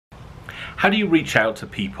How do you reach out to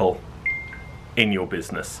people in your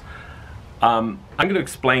business? I'm going to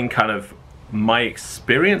explain kind of my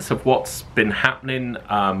experience of what's been happening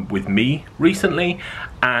with me recently,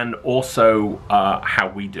 and also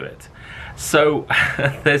how we do it. So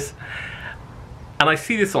and I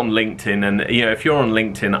see this on LinkedIn, and you know, if you're on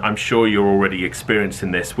LinkedIn, I'm sure you're already experiencing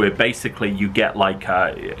this, where basically you get like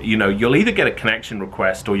you know, you'll either get a connection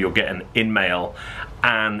request or you'll get an in-mail,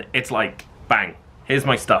 and it's like, bang, here's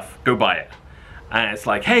my stuff, go buy it. And it's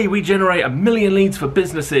like, hey, we generate 1 million leads for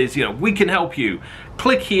businesses, you know, we can help you.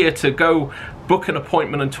 Click here to go book an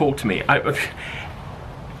appointment and talk to me.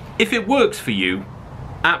 If it works for you,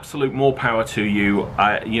 absolute more power to you.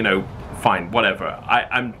 You know, fine, whatever.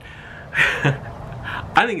 I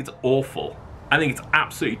think it's awful. I think it's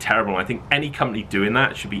absolutely terrible. I think any company doing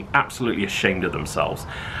that should be absolutely ashamed of themselves.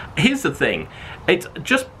 Here's the thing, it's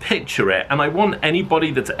just picture it, and I want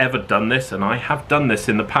anybody that's ever done this, and I have done this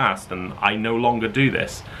in the past, and I no longer do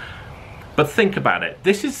this, but think about it.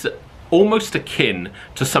 This is almost akin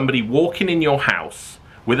to somebody walking in your house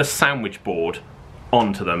with a sandwich board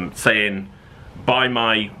onto them saying, buy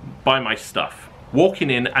my stuff. Walking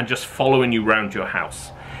in and just following you around your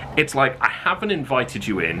house. It's like, I haven't invited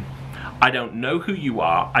you in, I don't know who you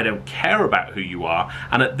are, I don't care about who you are,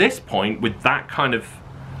 and at this point, with that kind of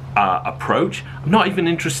approach, I'm not even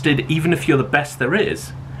interested, even if you're the best there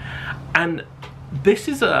is. And this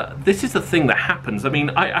is a thing that happens. I mean,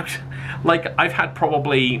 I've had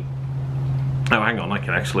probably, oh, hang on, I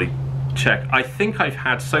can actually check. I think I've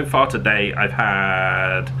had, so far today, I've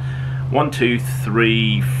had 1, 2,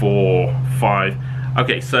 3, 4, 5.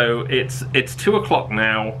 Okay, so it's 2 o'clock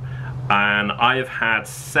now, and I have had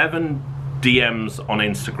 7 DMs on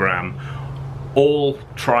Instagram, all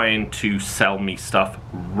trying to sell me stuff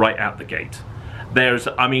right out the gate. There's,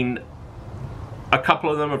 I mean, a couple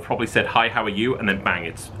of them have probably said, hi, how are you? And then bang,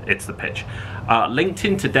 it's the pitch.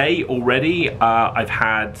 LinkedIn today already, I've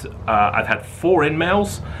had 4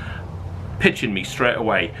 in-mails pitching me straight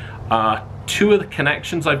away. 2 of the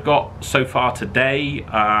connections I've got so far today,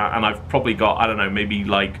 and I've probably got, I don't know, maybe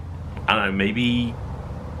like, I don't know, maybe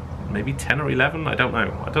 10 or 11, I don't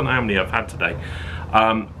know how many I've had today.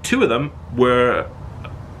 2 of them were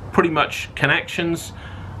pretty much connections,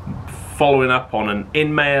 following up on an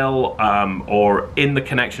in-mail, or in the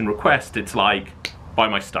connection request, it's like, buy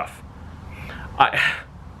my stuff.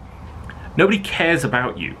 Nobody cares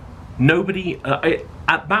about you. Nobody,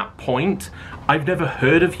 at that point, I've never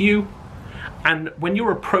heard of you. And when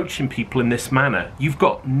you're approaching people in this manner, you've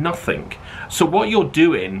got nothing. So what you're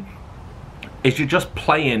doing is you're just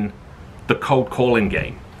playing the cold calling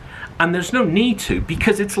game. And there's no need to,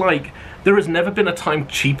 because it's like, there has never been a time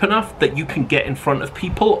cheap enough that you can get in front of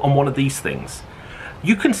people on one of these things.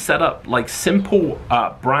 You can set up like simple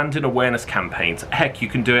branding awareness campaigns. Heck, you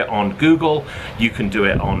can do it on Google, you can do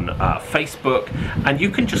it on Facebook, and you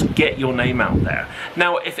can just get your name out there.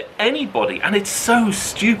 Now, if anybody, and it's so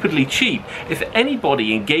stupidly cheap, if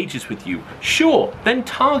anybody engages with you, sure, then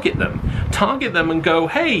target them. Target them and go,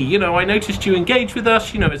 hey, you know, I noticed you engage with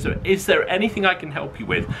us, you know, is there anything I can help you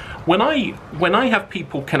with? When I have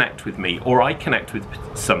people connect with me, or I connect with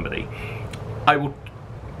somebody, I will,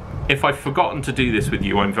 if I've forgotten to do this with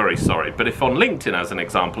you, I'm very sorry. But if on LinkedIn, as an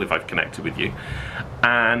example, if I've connected with you,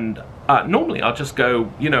 and normally I'll just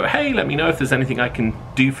go, you know, hey, let me know if there's anything I can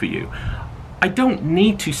do for you. I don't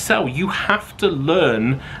need to sell. You have to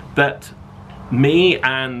learn that me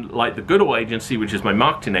and like the Good Old Agency, which is my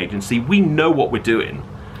marketing agency, we know what we're doing.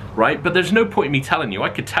 Right? But there's no point in me telling you. I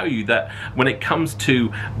could tell you that when it comes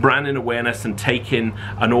to branding awareness and taking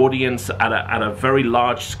an audience at a very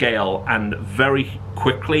large scale and very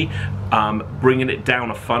quickly bringing it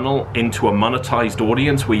down a funnel into a monetized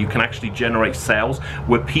audience where you can actually generate sales,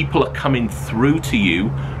 where people are coming through to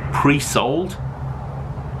you pre-sold,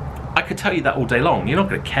 I could tell you that all day long. You're not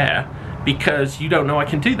going to care because you don't know I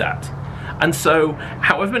can do that. And so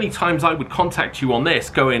however many times I would contact you on this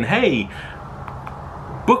going, hey,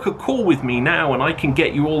 book a call with me now and I can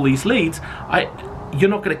get you all these leads, you're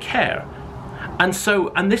not going to care. And so,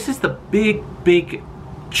 and this is the big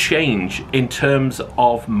change in terms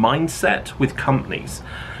of mindset with companies,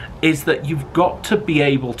 is that you've got to be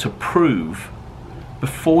able to prove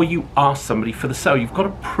before you ask somebody for the sale. You've got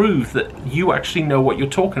to prove that you actually know what you're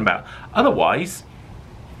talking about. Otherwise,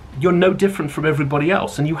 you're no different from everybody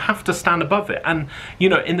else, and you have to stand above it. And you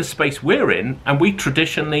know, in the space we're in, and we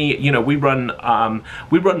traditionally, you know, we run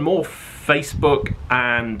more Facebook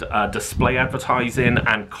and display advertising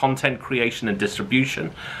and content creation and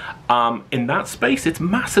distribution. In that space, it's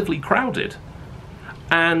massively crowded,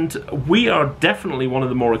 and we are definitely one of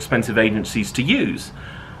the more expensive agencies to use.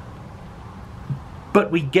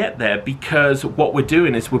 But we get there because what we're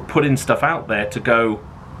doing is we're putting stuff out there to go,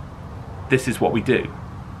 this is what we do,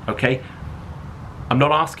 okay? I'm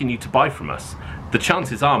not asking you to buy from us. The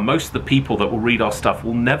chances are most of the people that will read our stuff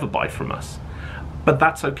will never buy from us. But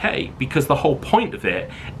that's okay, because the whole point of it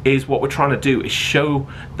is what we're trying to do is show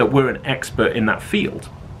that we're an expert in that field.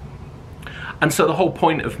 And so the whole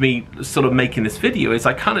point of me sort of making this video is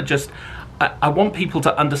I kind of just, I want people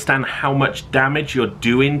to understand how much damage you're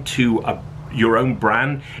doing to your own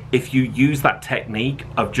brand if you use that technique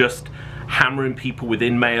of just hammering people with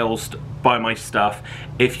in-mails to buy my stuff.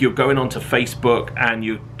 If you're going onto Facebook and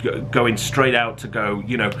you're going straight out to go,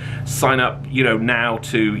 you know, sign up, you know, now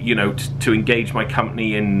to, you know, to engage my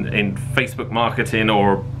company in Facebook marketing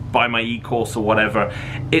or buy my e-course or whatever.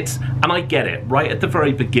 And I get it, right at the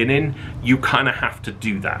very beginning, you kind of have to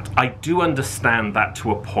do that. I do understand that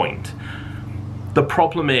to a point. The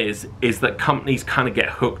problem is that companies kind of get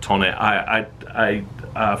hooked on it.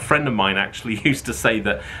 A friend of mine actually used to say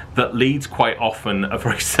that leads quite often are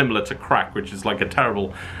very similar to crack, which is like a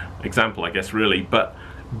terrible example, I guess, really. But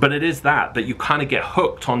it is that you kind of get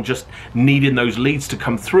hooked on just needing those leads to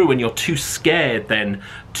come through, and you're too scared then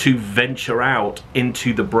to venture out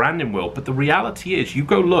into the branding world. But the reality is, you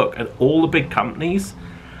go look at all the big companies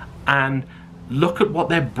and look at what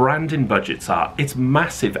their branding budgets are. It's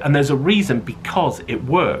massive, and there's a reason, because it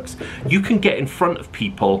works. You can get in front of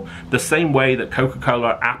people the same way that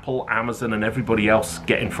Coca-Cola, Apple, Amazon, and everybody else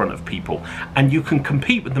get in front of people, and you can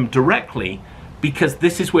compete with them directly because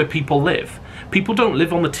this is where people live. People don't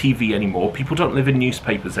live on the TV anymore. People don't live in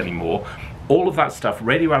newspapers anymore. All of that stuff,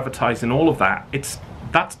 radio advertising, all of that,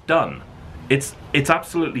 that's done. It's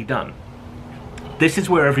absolutely done. This is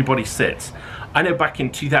where everybody sits. I know back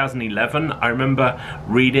in 2011, I remember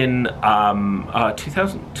reading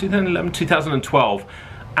 2011, 2012,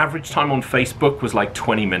 average time on Facebook was like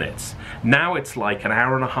 20 minutes. Now it's like an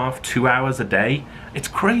hour and a half, 2 hours a day. It's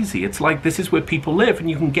crazy. It's like this is where people live, and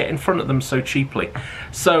you can get in front of them so cheaply.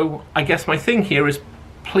 So I guess my thing here is,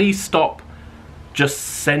 please stop just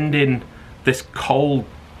sending this cold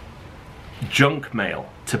junk mail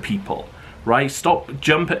to people, right? Stop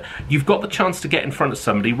jumping. You've got the chance to get in front of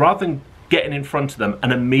somebody. Rather than getting in front of them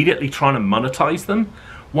and immediately trying to monetize them,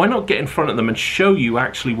 why not get in front of them and show you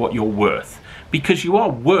actually what you're worth? Because you are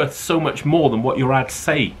worth so much more than what your ads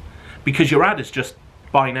say, because your ad is just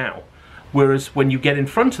buy now. Whereas when you get in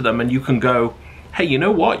front of them and you can go, hey, you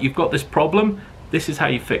know what, you've got this problem, this is how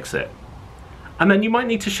you fix it. And then you might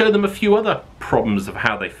need to show them a few other problems of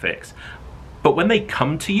how they fix. But when they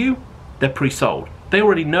come to you, they're pre-sold. They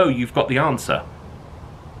already know you've got the answer.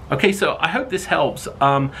 Okay, so I hope this helps.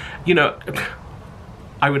 You know,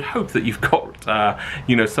 I would hope that you've got,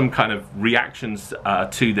 you know, some kind of reactions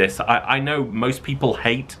to this. I know most people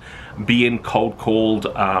hate being cold called.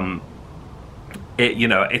 You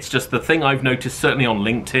know, it's just the thing I've noticed, certainly on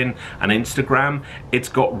LinkedIn and Instagram, it's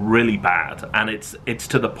got really bad, and it's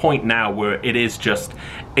to the point now where it is just,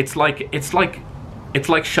 it's like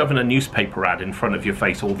shoving a newspaper ad in front of your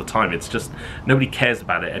face all the time. It's just, nobody cares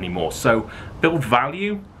about it anymore. So build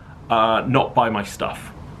value. Not buy my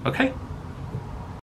stuff, okay?